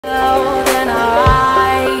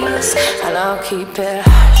I'll keep it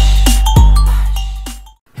hush.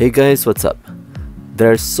 Hey guys, what's up?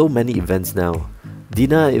 There are so many events now.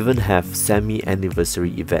 Dina even have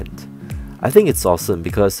semi-anniversary event. I think it's awesome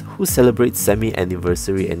because who celebrates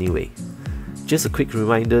semi-anniversary anyway? Just a quick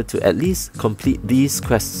reminder to at least complete these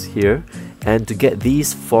quests here and to get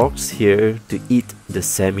these forks here to eat the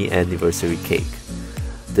semi-anniversary cake.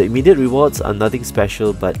 The immediate rewards are nothing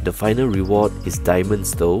special, but the final reward is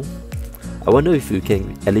diamonds though. I wonder if you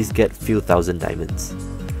can at least get few thousand diamonds.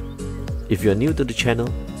 If you are new to the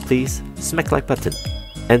channel, please smack like button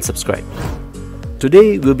and subscribe.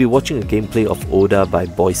 Today we'll be watching a gameplay of Oda by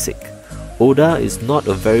Boysick. Oda is not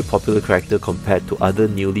a very popular character compared to other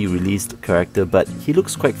newly released character, but he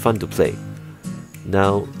looks quite fun to play.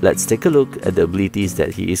 Now let's take a look at the abilities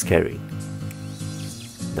that he is carrying.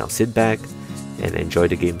 Now sit back and enjoy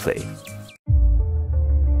the gameplay.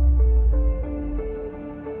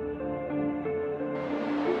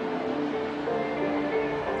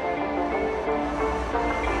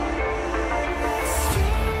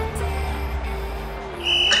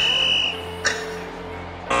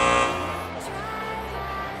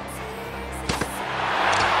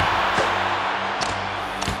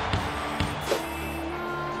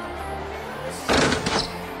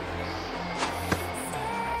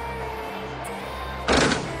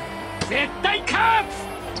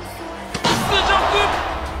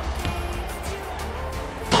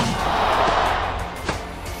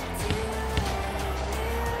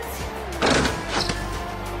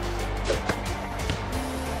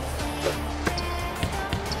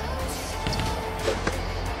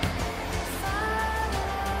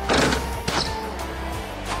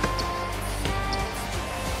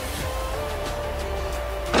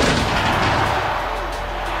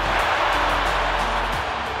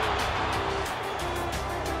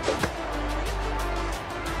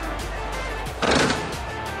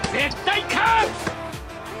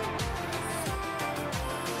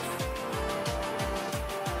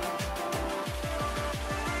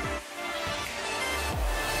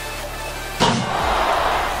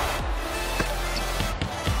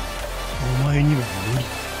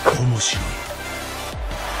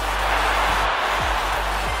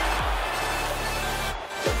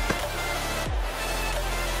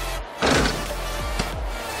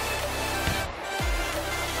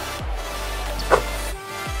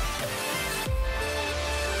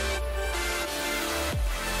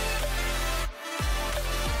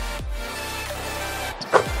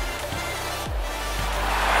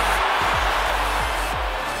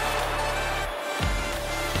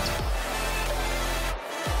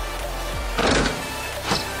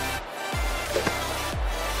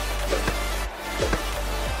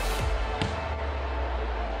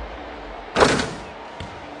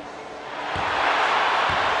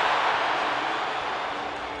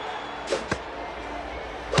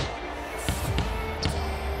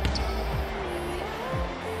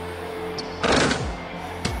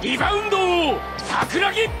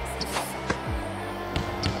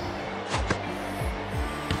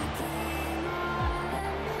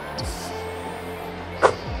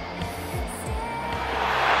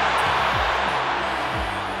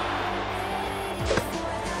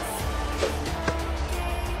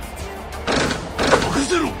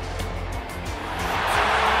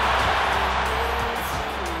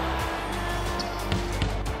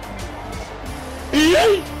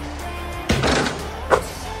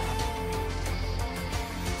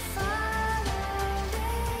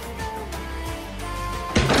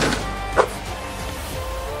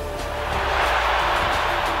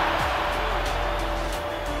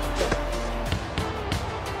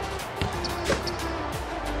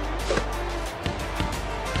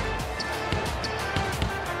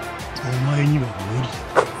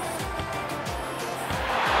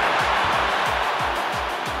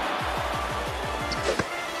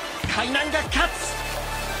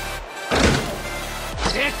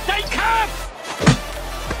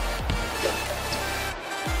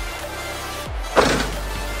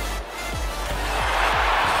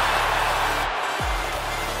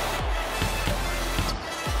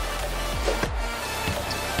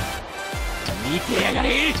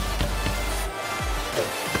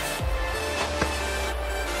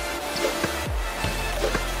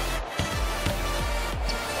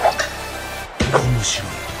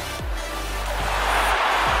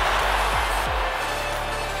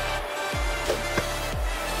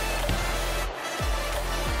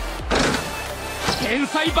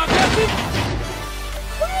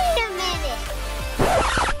 Wait a minute!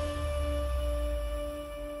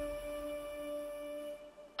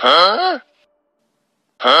 Huh?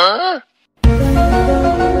 Huh?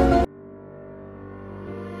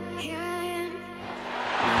 Here I am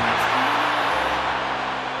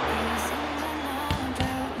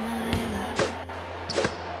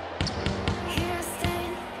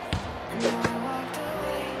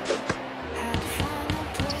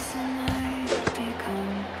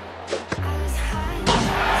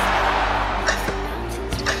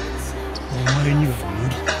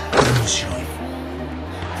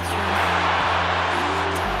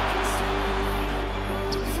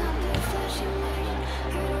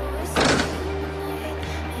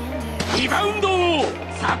リバウンドを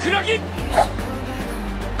桜木。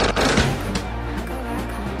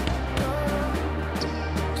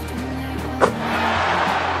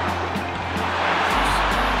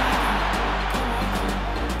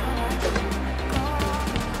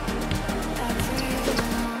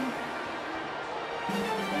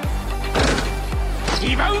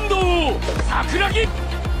リバウンドを桜木。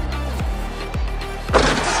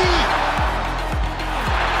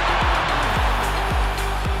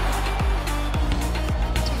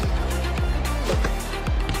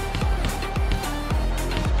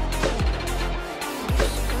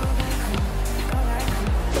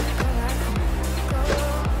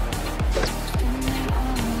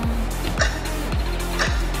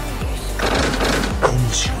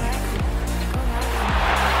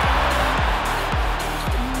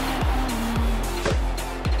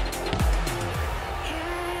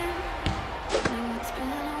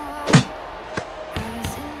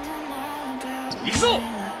行くぞ。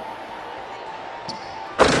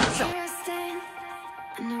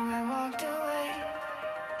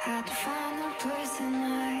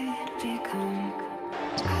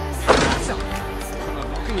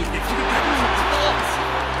僕にできる限りの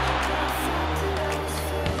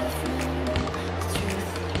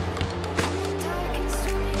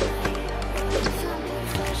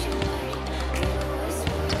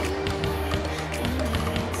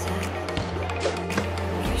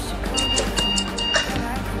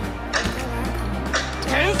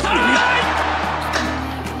天才。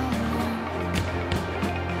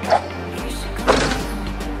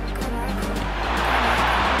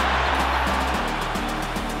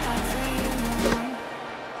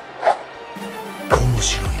面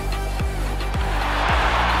白い。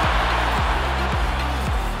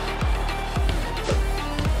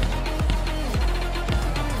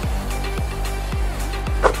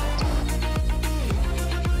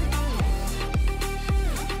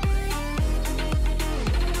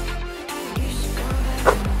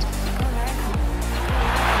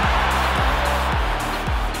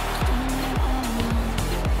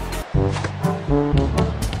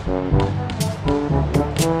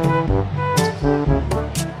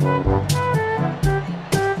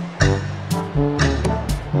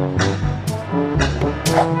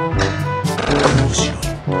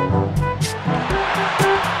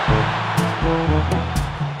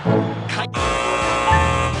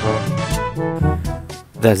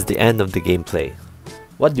That's the end of the gameplay.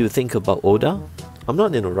 What do you think about Oda? I'm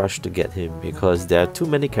not in a rush to get him because there are too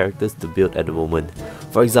many characters to build at the moment.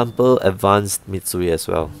 For example, advanced Mitsui as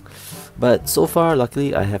well. But so far,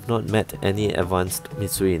 luckily, I have not met any advanced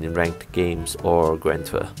Mitsui in ranked games or Grand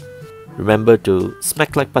Tour. Remember to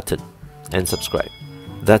smack like button and subscribe.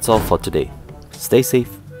 That's all for today. Stay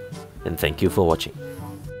safe and thank you for watching.